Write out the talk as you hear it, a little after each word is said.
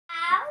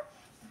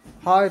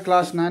Hi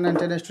class 9 and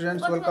 10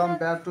 students, welcome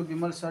back to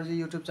Bimal Sarji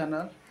YouTube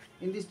channel.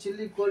 In this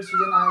chilly cold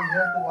season, I am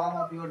here to warm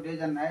up your days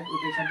and night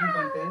with exciting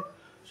content.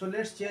 So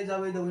let's chase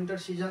away the winter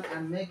season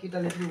and make it a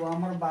little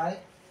warmer by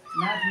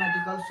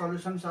mathematical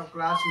solutions of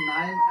class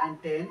 9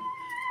 and 10.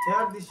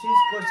 Here this is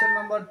question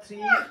number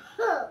 3,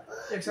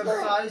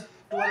 exercise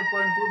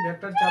 12.2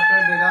 vector chapter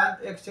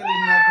Vedanta Excel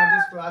in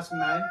mathematics class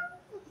 9,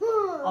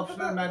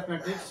 optional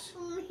mathematics.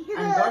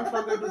 And don't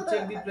forget to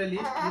check the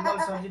playlist. Bimal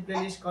Sarji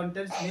playlist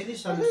contains many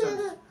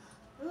solutions.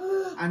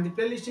 And the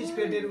playlist is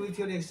created with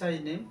your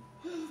exercise name.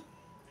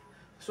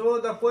 So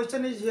the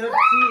question is here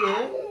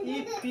 3a,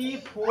 if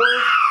P4,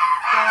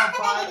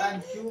 5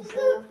 and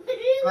Q4,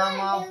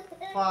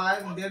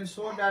 5, then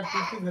show that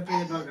PQ vector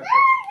is not vector.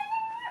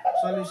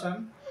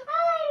 Solution.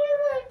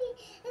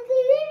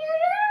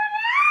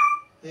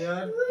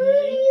 Here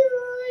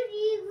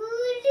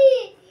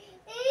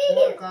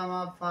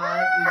P4,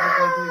 5 is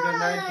equal to, you can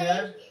write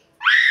here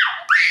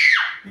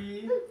P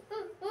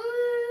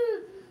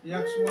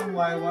x1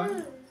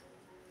 y1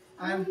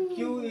 and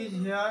Q is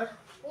here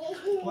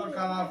 4,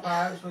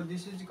 5, so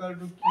this is equal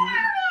to Q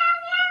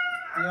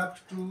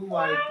x2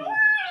 y2.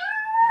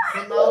 So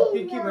now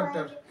PQ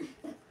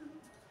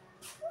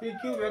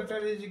vector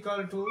is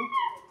equal to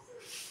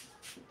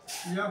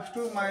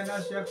x2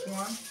 minus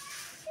x1,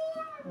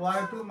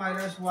 y2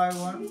 minus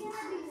y1.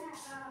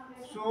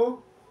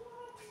 So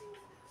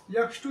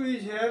x2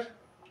 is here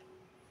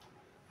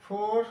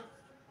 4,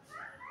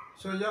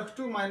 so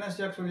x2 minus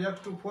x1,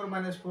 x2 4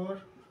 minus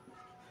 4,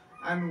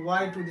 and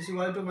y2, this is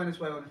y2 minus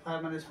y1,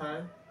 5 minus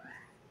 5.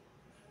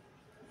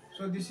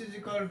 So this is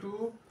equal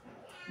to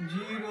 0,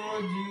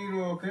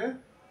 0, okay.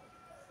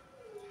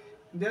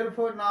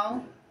 Therefore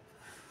now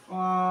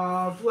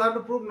we have to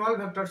prove null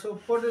vector. So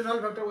for the null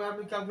vector we have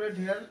to calculate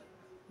here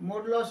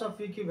modulus of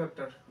PQ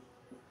vector.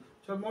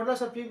 So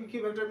modulus of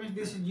PQ vector means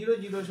this is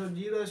 0, 0, so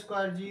 0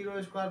 square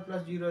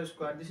plus 0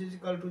 square. This is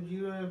equal to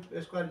 0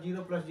 square,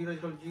 0 plus 0 is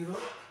equal to 0,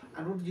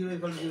 and root 0 is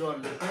equal to 0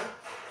 only, okay.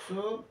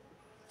 So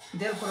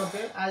therefore,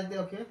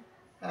 okay,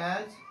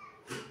 as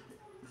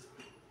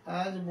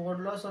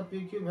modulus of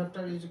PQ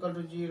vector is equal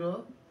to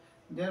 0,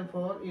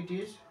 therefore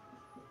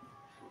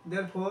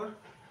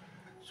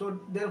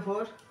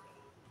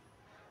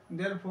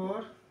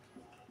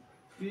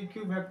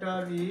PQ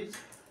vector is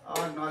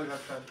a null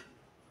vector.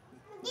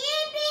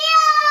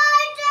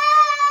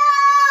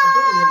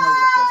 Okay, is a null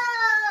vector.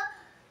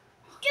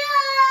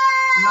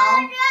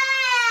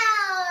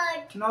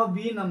 Now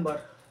B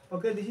number.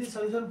 Okay, this is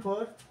solution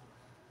for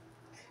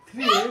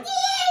 3A.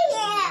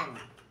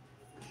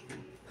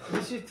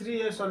 This is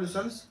 3A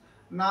solutions.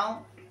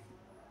 Now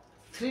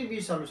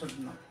 3B solutions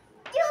now.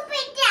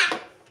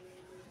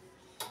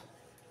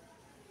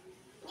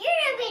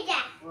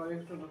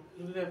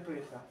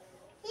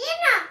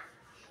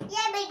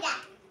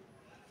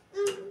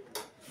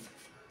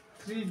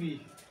 Three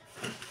B.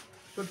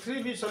 So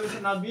 3B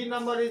solution. Now B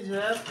number is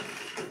here.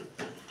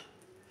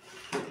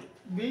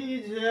 B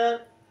is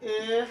here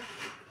A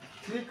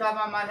 3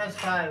 comma minus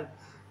 5,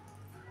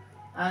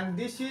 and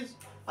this is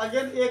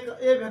again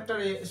a vector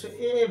A. So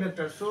A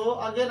vector. So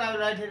again I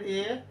will write here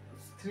A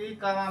 3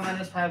 comma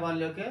minus 5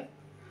 only. Okay.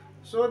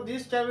 So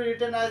this can be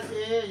written as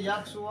A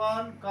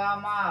x1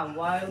 comma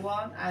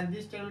y1, and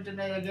this can be written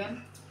as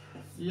again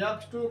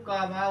x2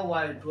 comma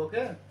y2.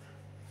 Okay.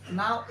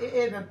 Now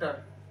A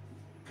vector.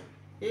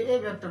 A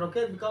vector.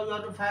 Okay, because we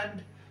have to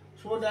find,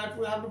 so that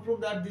we have to prove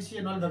that this is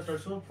a null vector.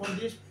 So for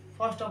this,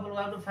 first of all we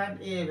have to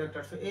find A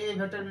vector. So A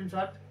vector means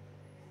what?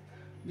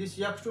 This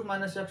x2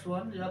 minus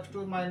x1,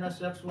 x2 minus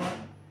x1,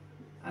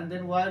 and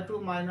then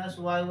y2 minus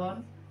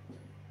y1.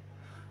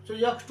 So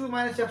x2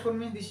 minus x1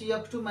 means this is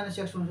x2 minus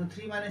x1, so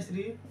 3 minus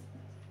 3,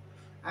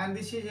 and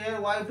this is here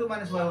y2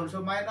 minus y1,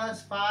 so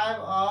minus 5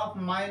 of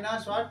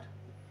minus what?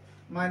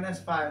 Minus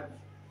 5.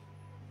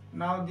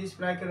 Now this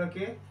bracket,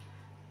 okay,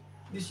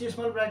 this is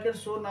small bracket,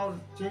 so now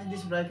change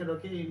this bracket,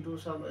 okay, into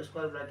some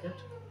square bracket.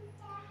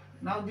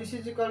 Now this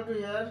is equal to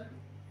here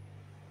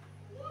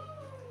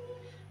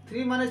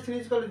 3 minus 3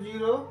 is equal to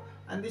 0,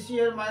 and this is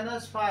here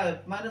minus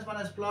 5, minus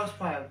plus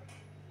 5.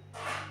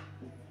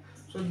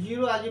 So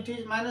 0 as it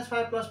is, minus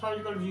 5 plus 5 is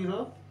equal to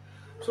 0.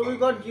 So we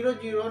got 0,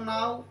 0.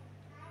 Now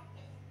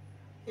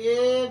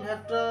A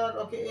vector,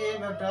 okay, A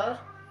vector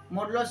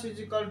modulus is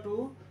equal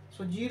to,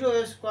 so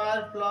 0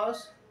 square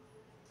plus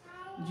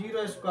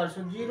 0 square.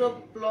 So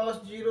 0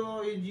 plus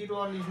 0 is 0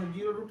 only. So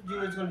 0 root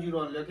 0 is equal to 0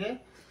 only.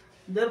 Okay.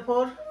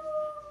 Therefore,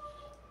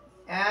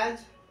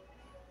 as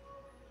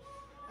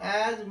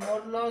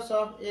modulus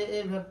of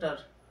A vector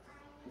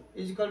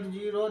is equal to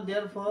 0,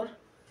 therefore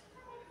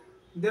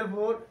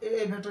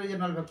A vector is a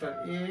null vector.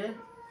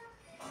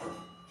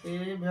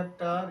 A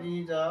vector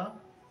is a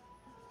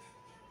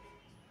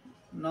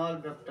null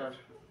vector.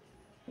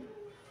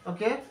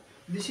 Okay.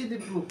 This is the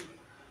proof.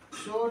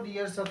 So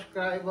dear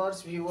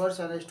subscribers, viewers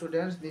and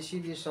students, this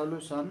is the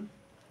solution.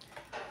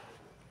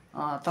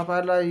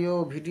 तपाईहरुलाई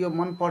यो video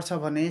मन पर्छ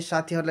भने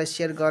साथीहरुलाई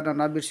share गर्न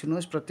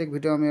नबिर्सनुस्। प्रत्येक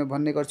भिडियोमा म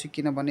भन्ने गर्छु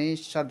किनभने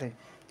सधैं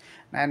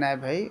नयाँ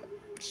भाइ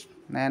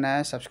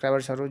नयाँ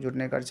सब्स्क्राइबर्सहरु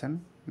जुड्ने गर्छन्।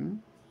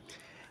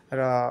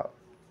 र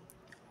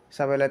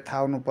सबैलाई थाहा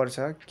हुनुपर्छ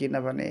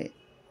किनभने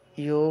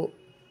यो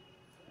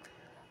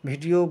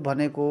भिडियो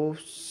भनेको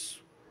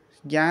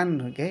ज्ञान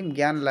हो के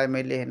ज्ञानलाई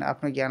मैले हैन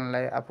आफ्नो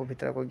ज्ञानलाई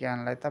आफूभित्रको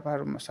ज्ञानलाई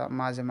तपाईहरु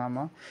माझमा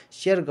म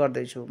शेयर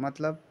गर्दैछु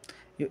मतलब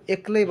यो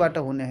एक्लैबाट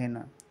हुने हैन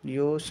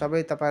यो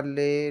सबै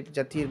तपाईहरुले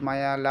जति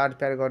माया लाड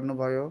प्यार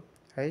गर्नुभयो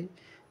है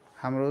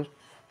हाम्रो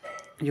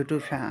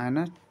युट्युब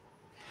हैन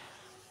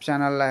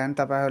च्यानललाई हैन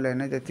तपाईहरुले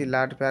हैन जति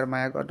लाड प्यार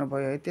माया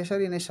गर्नुभयो है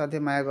त्यसरी नै सधैँ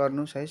माया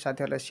गर्नुस् है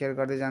साथीहरुलाई शेयर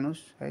गर्दै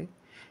जानुस् है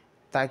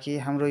ताकि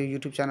हाम्रो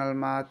युट्युब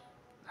च्यानलमा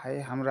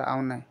है हाम्रो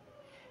आउने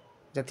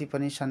जति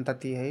पनि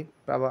सन्तति है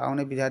अब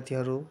आउने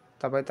विद्यार्थीहरु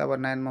तपाई त अब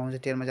 9 मा हुन्छ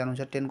 10 मा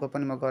जानुहुन्छ 10 को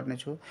पनि म गर्ने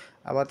छु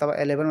अब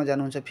तपाई 11 मा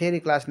जानुहुन्छ फेरि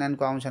क्लास 9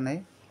 को आउँछन् है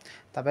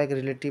तपाईको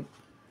रिलेटिभ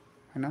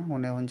हैन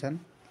हुने हुन्छन्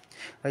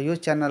र यो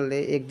च्यानलले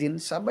एक दिन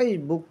सबै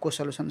बुकको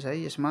सल्युसन्स है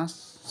यसमा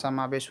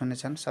समावेश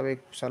हुनेछन् सबै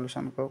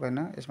सल्युसनको हैन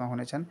यसमा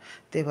हुनेछन्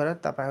त्यही भएर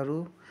तपाईहरु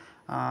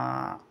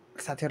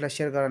साथीहरुलाई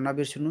शेयर गर्न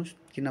नबिर्सनुस्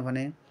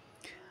किनभने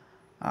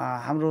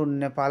हाम्रो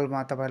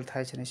नेपालमा तपाईहरुलाई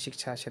थाहै छ नि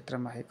शिक्षा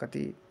क्षेत्रमा है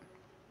कति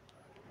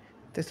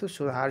त्यस्तो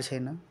सुधार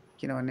छैन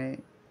किनभने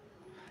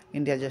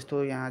इन्डिया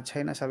जस्तो यहाँ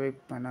छैन सबै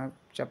हैन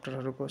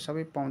च्याप्टरहरुको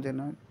सबै पाउँदैन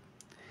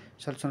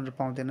सल्युसनहरु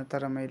पाउँदैन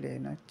तर मैले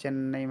हैन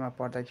चेन्नईमा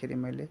पढ्दाखेरि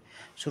मैले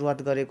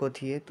सुरुवात गरेको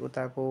थिए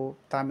उताको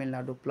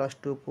तमिलनाडु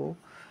 +2 को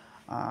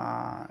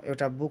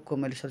एउटा बुकको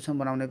मैले सल्युसन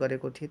बनाउने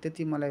गरेको थिए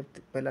त्यति मलाई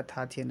पहिला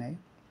थाहा थिएन है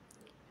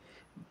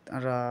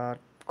र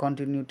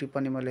कन्टिन्युटी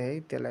पनि मैले है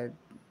त्यसलाई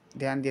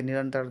ध्यान दिए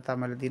निरन्तरता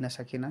मैले दिन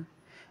सकिन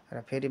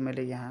र फेरि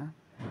मैले यहाँ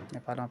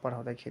नेपालमा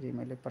पढाउँदाखेरि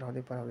मैले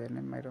पढाउँदै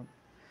नै मेरो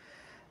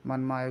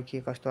मनमा आयो के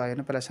कस्तो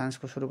आएन पहिला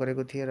साइन्सको सुरु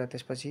गरेको थिए र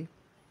त्यसपछि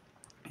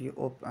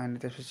यो अनि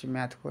त्यसपछि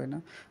म्याथको हैन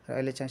र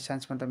अहिले चाहिँ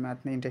साइन्समा त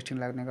म्याथ नै इन्ट्रेस्टिङ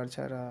लाग्ने गर्छ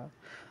र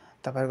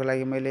तपाईहरुको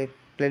लागि मैले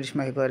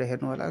प्लेलिस्टमा गएर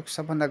हेर्नु होला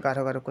सबभन्दा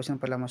गाह्रो क्वेशन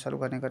पहिला म सल्भ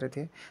गर्ने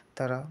गरेथे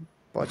तर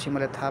पछि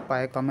मैले थाहा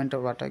पाए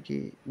कमेन्टबाट कि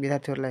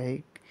विद्यार्थीहरुलाई है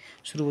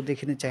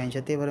सुरुदेखि नै चाहिन्छ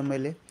त्यही भएर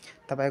मैले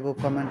तपाईको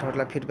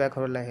कमेन्टहरुलाई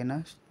फिडब्याकहरुलाई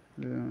हैन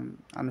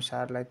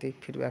अनुसारलाई त्यही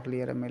फिडब्याक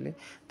लिएर मैले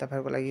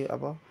तपाईहरुको लागि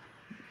अब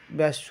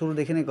ब्यास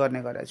सुरुदेखि नै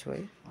गर्ने गरेको छु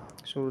है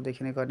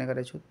सुरुदेखि नै गर्ने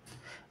गरेको छु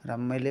र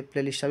मैले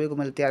प्लेलिस्ट सबैको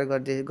मैले तयार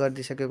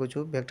गरिदिसकेको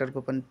छु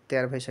भेक्टरको पनि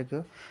तयार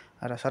भइसक्यो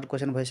र सर्ट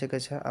क्वेशन भइसकेको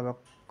छ अब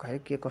है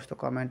के कस्तो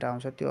कमेन्ट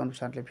आउँछ त्यो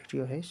अनुसारले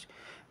भिडियो है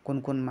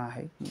कुनमा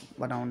है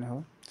बनाउने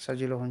हो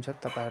सजिलो हुन्छ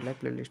तपाईहरुलाई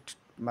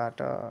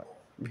प्लेलिस्टबाट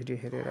भिडियो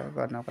हेरेर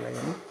गर्नको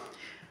लागि नि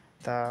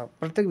त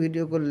प्रत्येक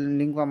भिडियोको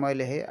लिंकमा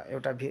मैले है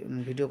एउटा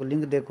भिडियोको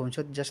लिंक दिएको हुन्छ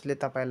जसले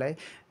तपाईलाई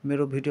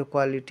मेरो भिडियो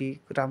क्वालिटी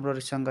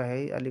राम्रोसँग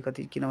है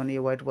अलिकति किनभने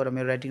यो व्हाइट बोर्डमा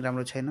मेरो राइटिङ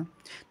राम्रो छैन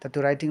त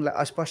त्यो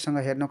राइटिङलाई स्पष्टसँग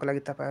हेर्नको लागि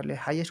तपाईहरुले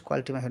हाईएस्ट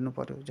क्वालिटीमा हेर्नु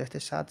पर्यो जस्तै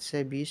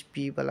 720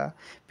 p वाला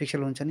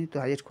पिक्सल हुन्छ नि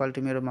त्यो हाईएस्ट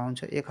क्वालिटी मेरोमा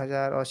हुन्छ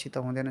 1080 त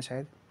हुँदैन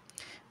सायद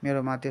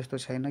मेरोमा त्यस्तो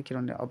छैन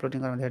किनभने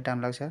अपलोडिङ गर्न धेरै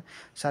टाइम लाग्छ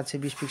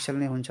 720 पिक्सल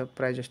नै हुन्छ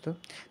प्राय जस्तो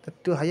त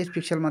त्यो हाईएस्ट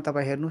पिक्सलमा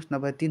तपाई हेर्नुस्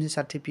नभए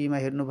 360 p मा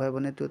हेर्नु भयो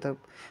भने त्यो त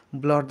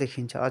ब्लर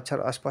देखिन्छ अक्षर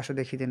अस्पष्ट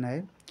देखिदैन है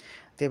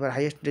त्यही भएर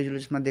हाईएस्ट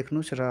रेजोल्युसनमा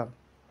देख्नुस् र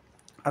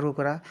अर्को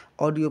कुरा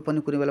अडियो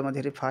पनि कुनै बेला म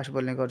धेरै फास्ट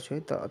बोल्ने गर्छु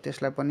है त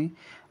त्यसलाई पनि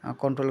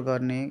कन्ट्रोल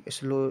गर्ने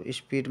स्लो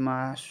स्पिडमा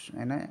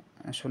हैन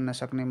सुन्न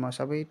सक्ने म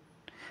सबै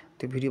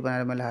त्यो भिडियो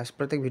बनाएर मैले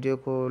प्रत्येक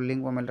भिडियोको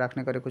लिंकमा मैले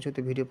राख्ने गरेको छु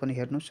त्यो भिडियो पनि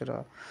हेर्नुस् र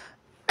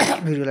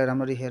भिडियोलाई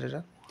राम्ररी हेरेर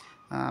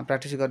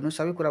प्र्याक्टिस गर्नु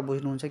सबै कुरा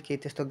बुझ्नुहुन्छ के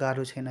त्यस्तो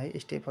गाह्रो छैन है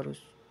स्टेपहरु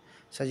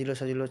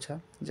सजिलो छ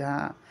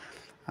जहाँ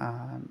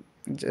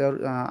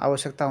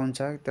आवश्यकता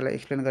हुन्छ त्यसलाई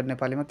एक्सप्लेन गर्ने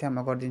नेपालीमा त्यहाँ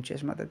म गर्दिन्छु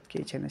यसमा त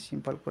केही छैन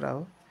सिम्पल कुरा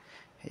हो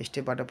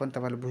स्टेपबाट पनि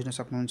तपाईले बुझ्न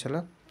सक्नुहुन्छ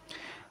ल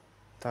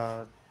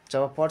त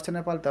जब पढ्छ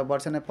नेपाल त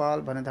वर्ष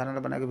नेपाल भन्ने धारणा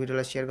बनाएको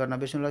भिडियोलाई शेयर गर्न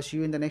नबिर्सनु ल सी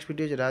you in the next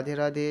video Radhe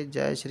Radhe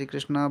जय श्री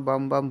कृष्ण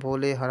बम बम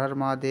भोले हर हर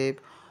महादेव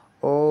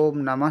ओम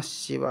नमः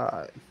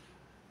शिवाय।